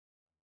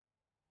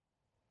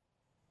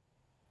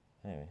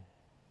Anyway,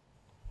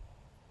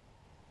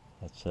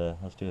 let's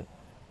do it.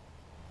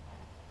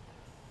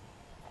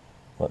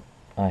 What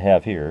I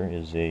have here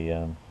is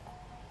a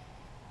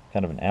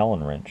kind of an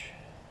Allen wrench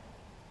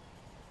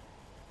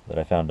that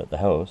I found at the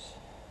house,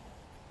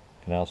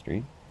 Canal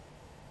Street,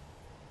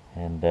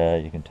 and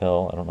you can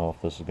tell. I don't know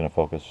if this is going to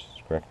focus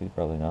correctly.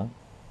 Probably not.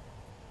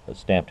 But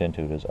stamped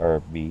into it is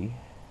RB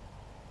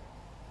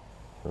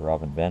for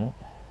Robin Bennett,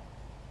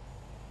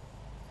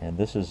 and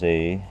this is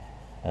a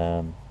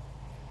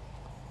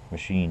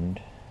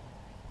machined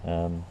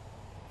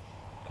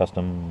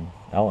custom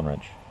Allen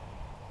wrench,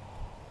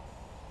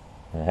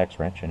 a hex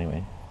wrench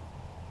anyway.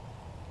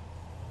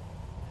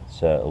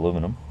 It's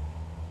aluminum,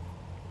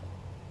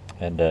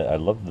 and I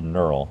love the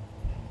knurl.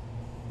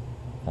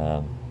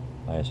 I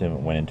assume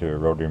it went into a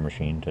rotary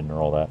machine to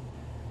knurl that,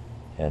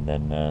 and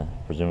then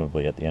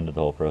presumably at the end of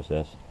the whole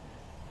process,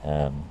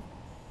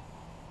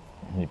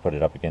 you put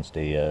it up against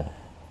a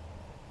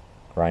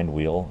grind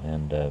wheel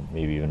and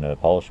maybe even a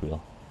polish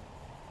wheel,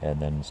 and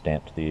then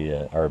stamped the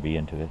RB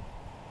into it.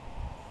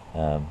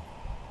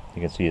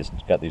 You can see it's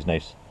got these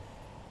nice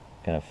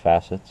kind of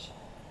facets,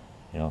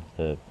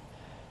 the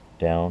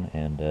down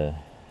and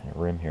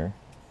rim here.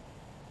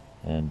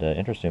 And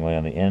interestingly,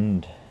 on the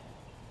end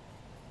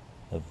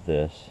of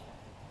this,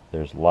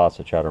 there's lots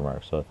of chatter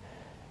marks. So,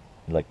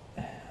 like,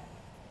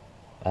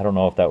 I don't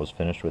know if that was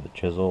finished with a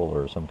chisel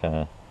or some kind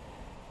of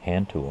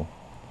hand tool.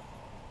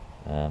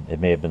 It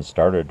may have been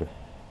started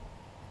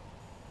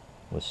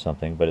with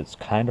something, but it's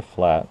kind of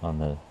flat on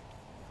the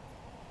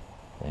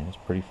thing. It's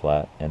pretty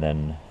flat, and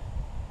then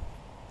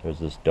there's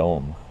this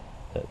dome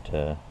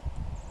that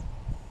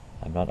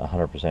I'm not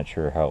 100%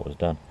 sure how it was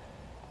done.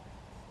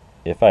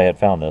 If I had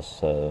found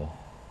this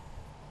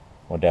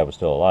when Dad was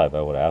still alive,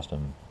 I would have asked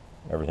him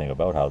everything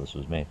about how this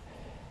was made.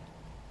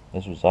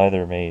 This was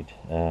either made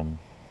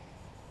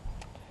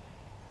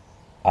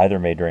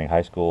during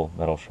high school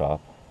metal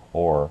shop,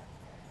 or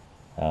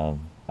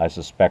I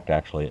suspect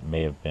actually it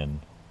may have been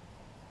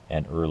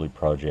an early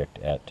project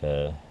at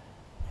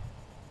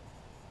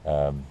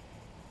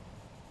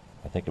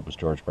I think it was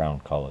George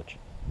Brown College,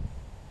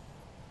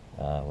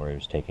 where he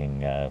was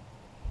taking kind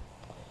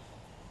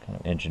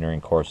of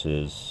engineering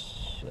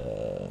courses,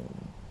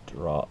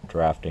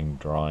 drafting,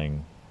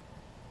 drawing.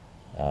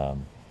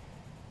 I'm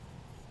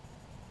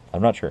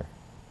not sure.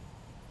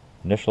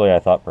 Initially I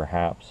thought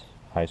perhaps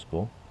high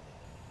school,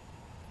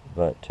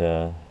 but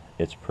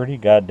it's pretty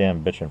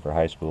goddamn bitchin' for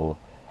high school,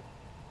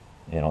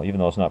 even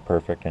though it's not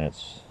perfect and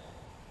it's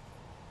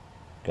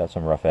got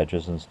some rough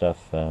edges and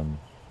stuff. I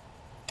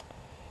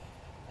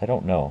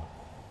don't know.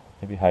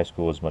 Maybe high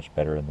school was much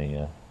better in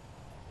the,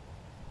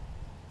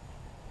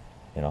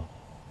 in the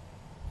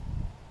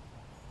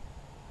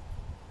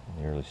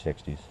early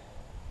 60s,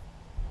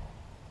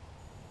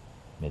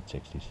 mid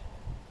 60s.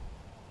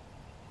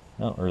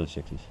 No, early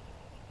 60s.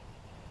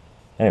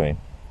 Anyway,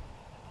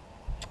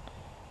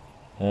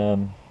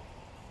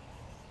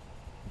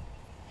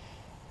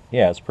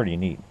 yeah, it's pretty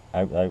neat.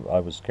 I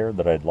was scared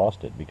that I'd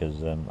lost it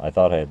because I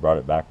thought I had brought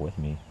it back with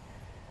me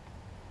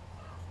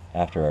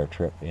after our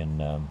trip in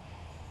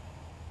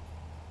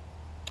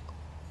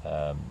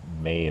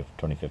May of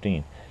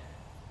 2015.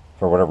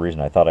 For whatever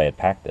reason, I thought I had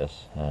packed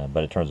this,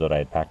 but it turns out I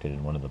had packed it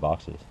in one of the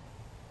boxes.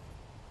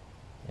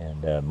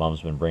 And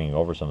Mom's been bringing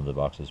over some of the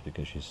boxes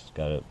because she's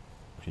got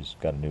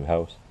a new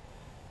house,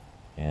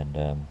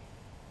 and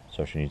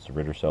so she needs to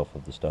rid herself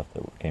of the stuff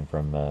that came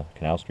from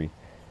Canal Street.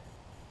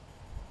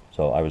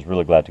 So I was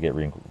really glad to get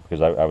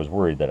because I was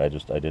worried that I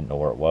didn't know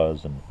where it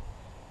was, and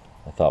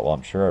I thought, well,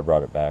 I'm sure I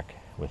brought it back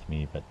with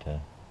me, but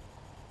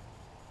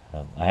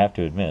I have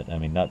to admit, I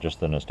mean, not just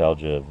the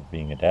nostalgia of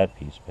being a dad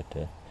piece,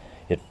 but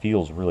it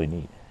feels really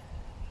neat.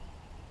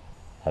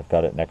 I've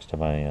got it next to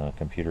my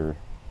computer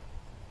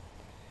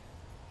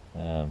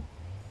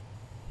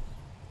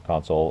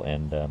console,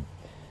 and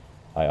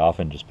I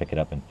often just pick it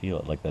up and feel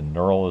it. Like, the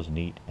knurl is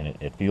neat, and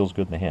it feels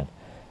good in the hand.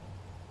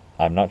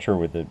 I'm not sure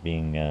with it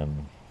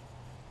being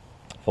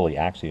fully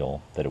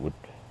axial that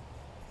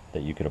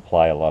you could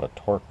apply a lot of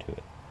torque to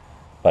it,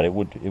 but it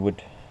would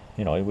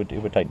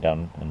tighten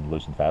down and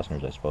loosen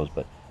fasteners, I suppose.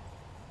 But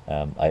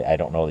I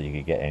don't know that you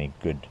could get any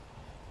good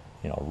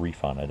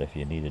reef on it if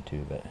you needed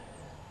to. But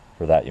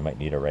for that, you might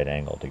need a right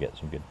angle to get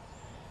some good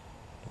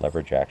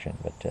leverage action.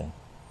 But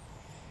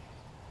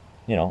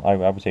I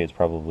would say it's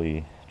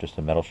probably just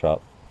a metal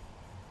shop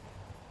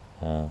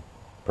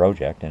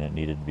project, and it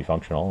needed to be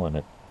functional,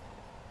 and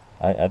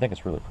I think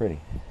it's really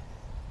pretty.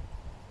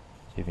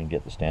 See if you can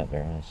get the stamp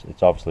there.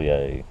 It's obviously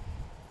a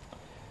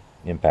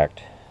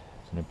impact.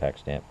 It's an impact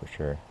stamp for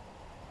sure.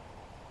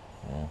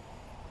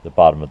 The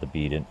bottom of the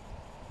bead didn't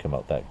come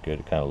out that good.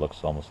 It kind of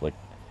looks almost like,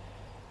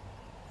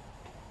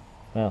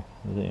 well,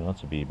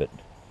 it's a bead, but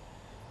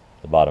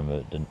the bottom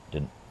of it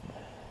didn't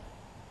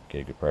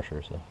get a good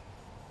pressure. So,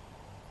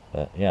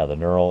 but yeah, the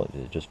knurl,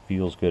 it just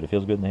feels good. It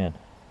feels good in the hand.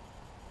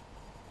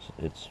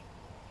 It's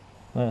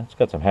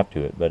got some heft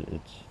to it, but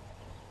it's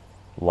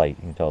light.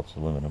 You can tell it's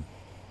aluminum.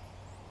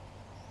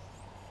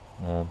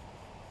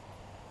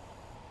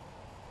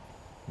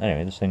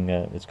 Anyway, this thing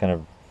it's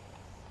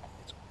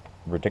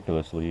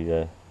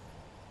ridiculously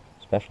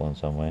special in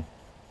some way.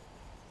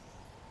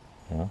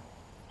 You know,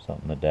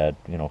 something that Dad,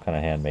 kind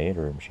of handmade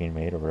or machine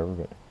made or whatever.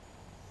 But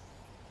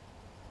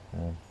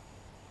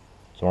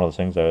it's one of those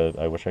things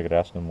I wish I could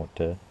ask him what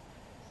the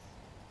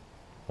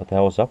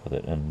hell was up with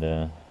it,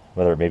 and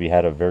whether it maybe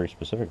had a very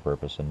specific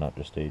purpose and not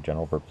just a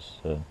general purpose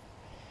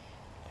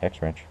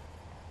hex wrench.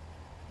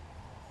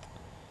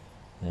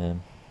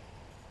 And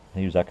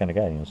he was that kind of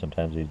guy.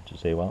 Sometimes he'd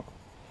just say, "Well,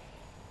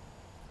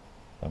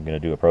 I'm going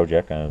to do a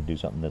project. I'm going to do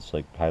something that's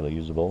like highly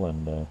usable,"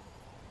 and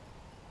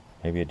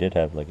maybe it did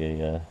have like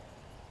a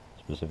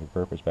specific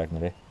purpose back in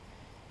the day.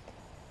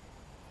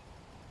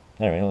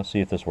 Anyway, let's see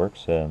if this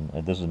works.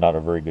 This is not a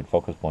very good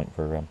focus point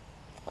for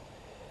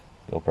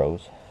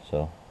GoPros,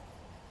 so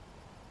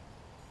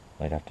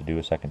might have to do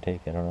a second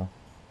take. I don't know.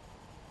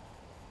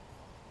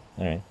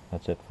 Anyway,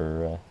 that's it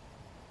for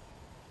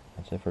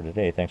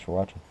today. Thanks for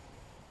watching.